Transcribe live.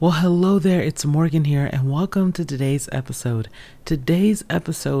Well, hello there, it's Morgan here, and welcome to today's episode. Today's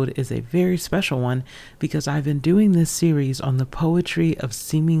episode is a very special one because I've been doing this series on the poetry of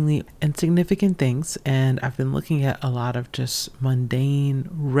seemingly insignificant things, and I've been looking at a lot of just mundane,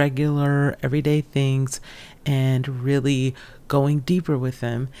 regular, everyday things and really going deeper with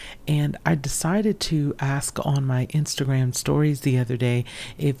them. And I decided to ask on my Instagram stories the other day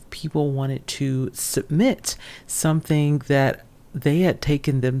if people wanted to submit something that they had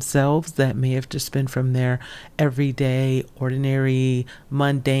taken themselves that may have just been from their everyday, ordinary,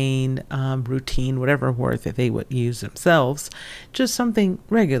 mundane routine, whatever word that they would use themselves, just something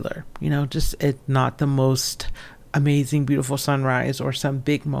regular, just not the most amazing, beautiful sunrise or some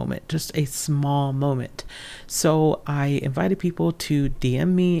big moment, just a small moment. So I invited people to DM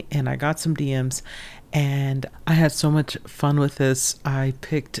me and I got some DMs and I had so much fun with this. I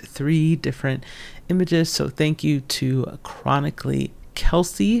picked 3 different images. So thank you to Chronically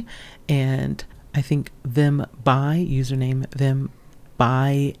Kelsey and I think them by username them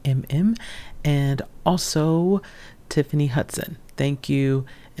by mm, and also Tiffany Hudson. Thank you,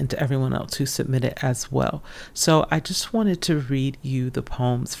 and to everyone else who submitted as well. So I just wanted to read you the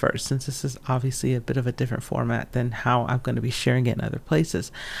poems first, since this is obviously a bit of a different format than how I'm going to be sharing it in other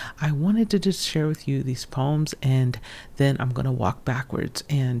places. I wanted to just share with you these poems, and then I'm going to walk backwards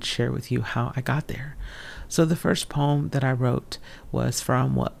and share with you how I got there. So the first poem that I wrote was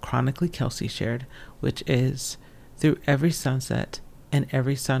from what Chronically Kelsey shared, which is, "Through every sunset and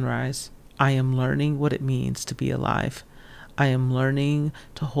every sunrise, I am learning what it means to be alive. I am learning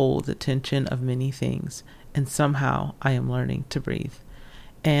to hold the tension of many things, and somehow I am learning to breathe."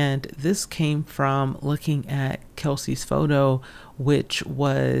 And this came from looking at Kelsey's photo, which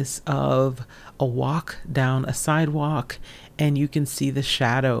was of a walk down a sidewalk, and you can see the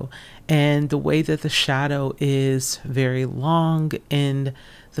shadow. And the way that the shadow is very long in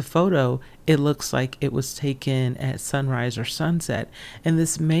the photo, it looks like it was taken at sunrise or sunset. And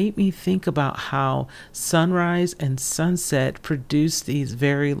this made me think about how sunrise and sunset produce these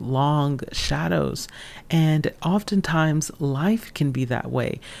very long shadows. And oftentimes life can be that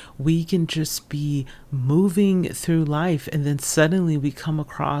way. We can just be moving through life and then suddenly we come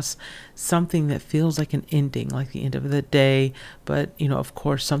across something that feels like an ending, like the end of the day, but of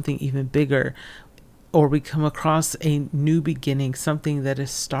course, something even bigger. Or we come across a new beginning, something that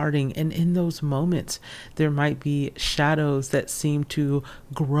is starting. And in those moments, there might be shadows that seem to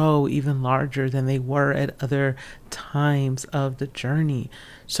grow even larger than they were at other times of the journey.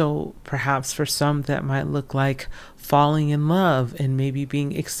 So perhaps for some, that might look like falling in love and maybe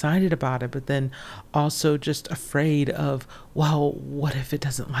being excited about it, but then also just afraid of, well, what if it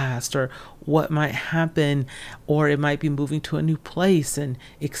doesn't last, or what might happen, or it might be moving to a new place and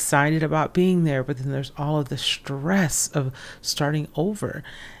excited about being there, but then there's all of the stress of starting over.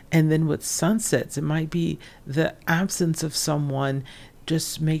 And then with sunsets, it might be the absence of someone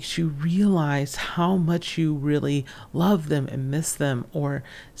just makes you realize how much you really love them and miss them, or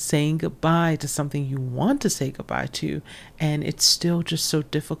saying goodbye to something you want to say goodbye to, and it's still just so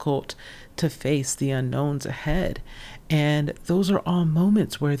difficult to face the unknowns ahead. And those are all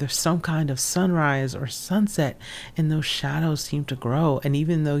moments where there's some kind of sunrise or sunset and those shadows seem to grow. And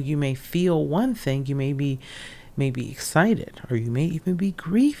even though you may feel one thing, you may be excited, or you may even be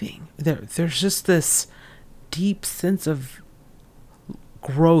grieving. There's just this deep sense of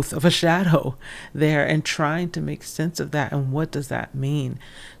growth of a shadow there, and trying to make sense of that, and what does that mean.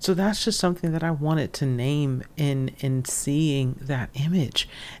 So that's just something that I wanted to name in seeing that image.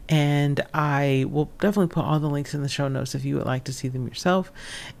 And I will definitely put all the links in the show notes if you would like to see them yourself.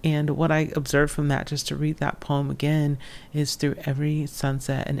 And what I observed from that, just to read that poem again, is, "Through every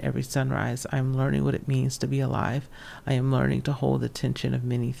sunset and every sunrise, I am learning what it means to be alive. I am learning to hold the tension of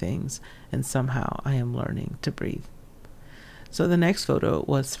many things, and somehow I am learning to breathe." So the next photo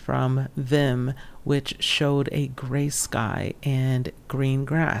was from them, which showed a gray sky and green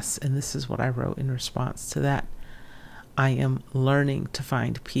grass. And this is what I wrote in response to that. "I am learning to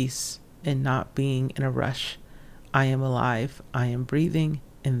find peace in not being in a rush. I am alive, I am breathing,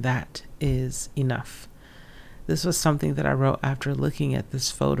 and that is enough." This was something that I wrote after looking at this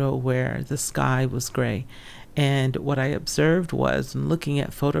photo where the sky was gray. And what I observed was, looking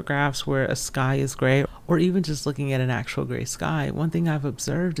at photographs where a sky is gray, or even just looking at an actual gray sky, one thing I've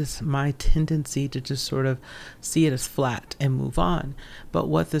observed is my tendency to just sort of see it as flat and move on. But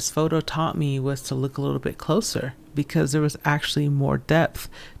what this photo taught me was to look a little bit closer, because there was actually more depth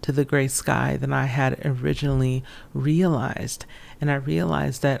to the gray sky than I had originally realized. And I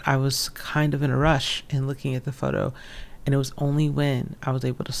realized that I was kind of in a rush in looking at the photo. And it was only when I was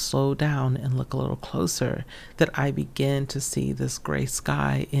able to slow down and look a little closer that I began to see this gray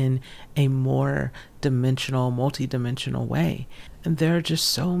sky in a more multi-dimensional way. And there are just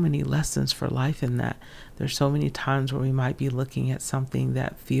so many lessons for life in that. There's so many times where we might be looking at something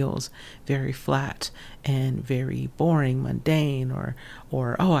that feels very flat and very boring, mundane, or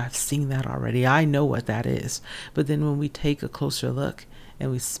oh, I've seen that already. I know what that is. But then when we take a closer look and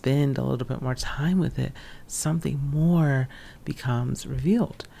we spend a little bit more time with it, something more becomes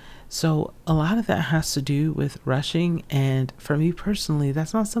revealed. So a lot of that has to do with rushing. And for me personally,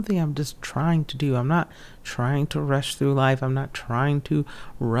 that's not something I'm just trying to do. I'm not trying to rush through life. I'm not trying to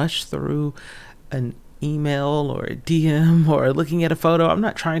rush through an email or a DM or looking at a photo. I'm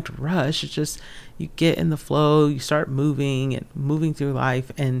not trying to rush. It's just you get in the flow, you start moving through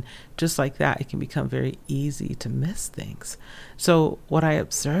life, and just like that, it can become very easy to miss things. So what I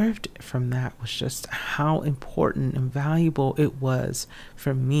observed from that was just how important and valuable it was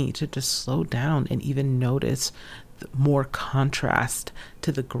for me to just slow down and even notice more contrast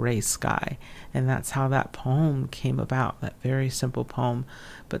to the gray sky. And that's how that poem came about, that very simple poem.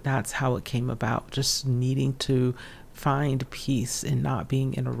 But that's how it came about, just needing to find peace and not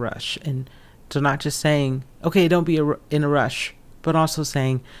being in a rush. And so not just saying, okay, don't be in a rush, but also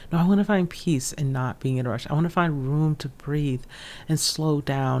saying, no, I want to find peace and not being in a rush. I want to find room to breathe and slow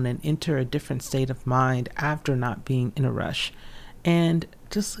down and enter a different state of mind after not being in a rush. And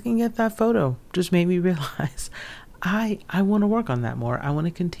just looking at that photo just made me realize I want to work on that more. I want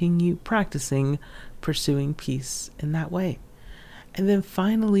to continue practicing pursuing peace in that way. And then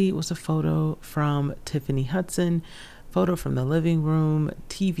finally, it was a photo from Tiffany Hudson, photo from the living room.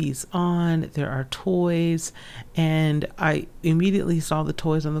 TV's on, there are toys, and I immediately saw the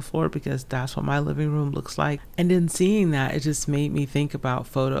toys on the floor because that's what my living room looks like. And in seeing that, it just made me think about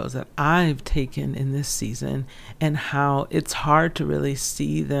photos that I've taken in this season and how it's hard to really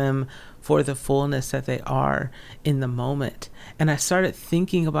see them for the fullness that they are in the moment. And I started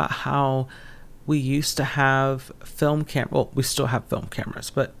thinking about how we used to have we still have film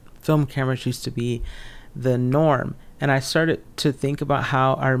cameras, but film cameras used to be the norm. And I started to think about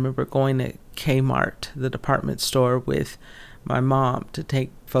how I remember going to Kmart, the department store, with my mom to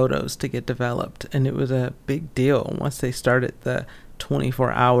take photos to get developed. And it was a big deal once they started the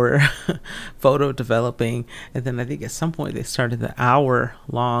 24-hour photo developing. And then I think at some point they started the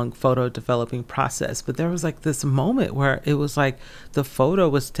hour-long photo developing process. But there was like this moment where it was like the photo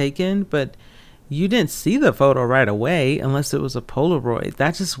was taken, but you didn't see the photo right away unless it was a Polaroid.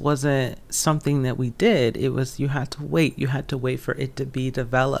 That just wasn't something that we did. It was, you had to wait for it to be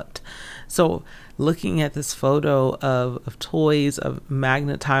developed. So looking at this photo of toys, of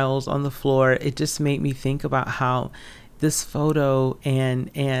magnet tiles on the floor, it just made me think about how this photo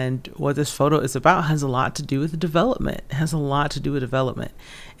and what this photo is about has a lot to do with development. It has a lot to do with development.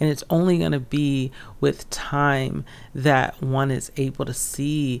 And it's only going to be with time that one is able to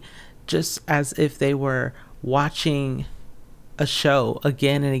see, just as if they were watching a show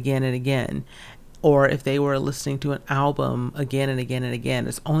again and again and again, or if they were listening to an album again and again and again.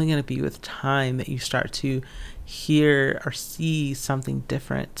 It's only going to be with time that you start to hear or see something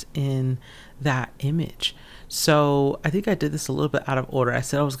different in that image. So I think I did this a little bit out of order. I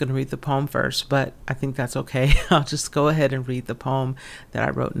said I was going to read the poem first, but I think that's okay. I'll just go ahead and read the poem that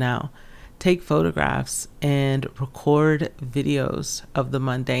I wrote now. Take photographs and record videos of the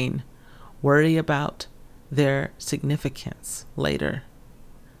mundane. Worry about their significance later.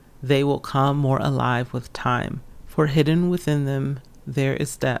 They will come more alive with time, for hidden within them there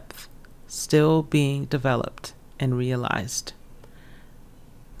is depth, still being developed and realized.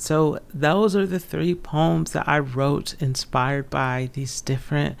 So those are the 3 poems that I wrote inspired by these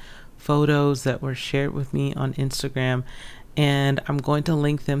different photos that were shared with me on Instagram. And I'm going to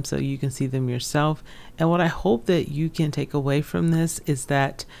link them so you can see them yourself. And what I hope that you can take away from this is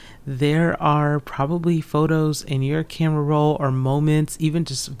that there are probably photos in your camera roll or moments, even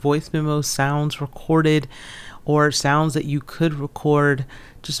just voice memos, sounds recorded, or sounds that you could record,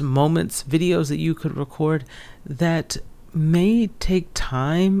 just moments, videos that you could record that may take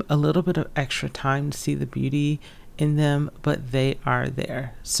time, a little bit of extra time to see the beauty in them, but they are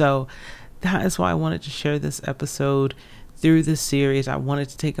there. So that is why I wanted to share this episode. Through this series, I wanted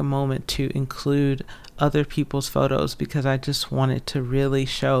to take a moment to include other people's photos because I just wanted to really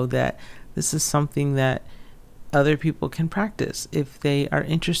show that this is something that other people can practice if they are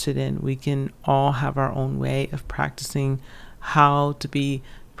interested in. We can all have our own way of practicing how to be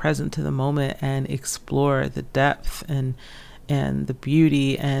present to the moment and explore the depth and and the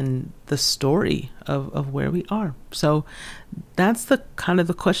beauty and the story of where we are. So that's the kind of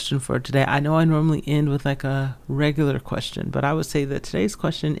the question for today. I know I normally end with like a regular question, but I would say that today's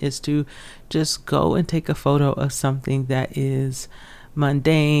question is to just go and take a photo of something that is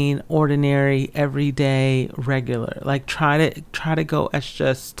mundane, ordinary, everyday, regular. Like try to go as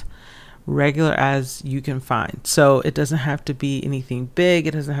just regular as you can find. So it doesn't have to be anything big.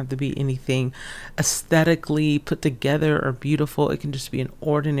 It doesn't have to be anything aesthetically put together or beautiful. It can just be an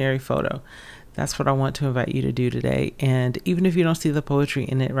ordinary photo. That's what I want to invite you to do today. And even if you don't see the poetry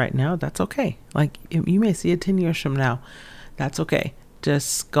in it right now, that's okay. Like you may see it 10 years from now. That's okay.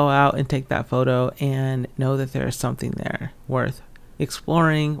 Just go out and take that photo and know that there is something there worth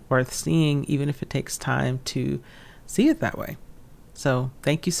exploring, worth seeing, even if it takes time to see it that way. So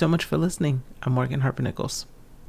thank you so much for listening. I'm Morgan Harper Nichols.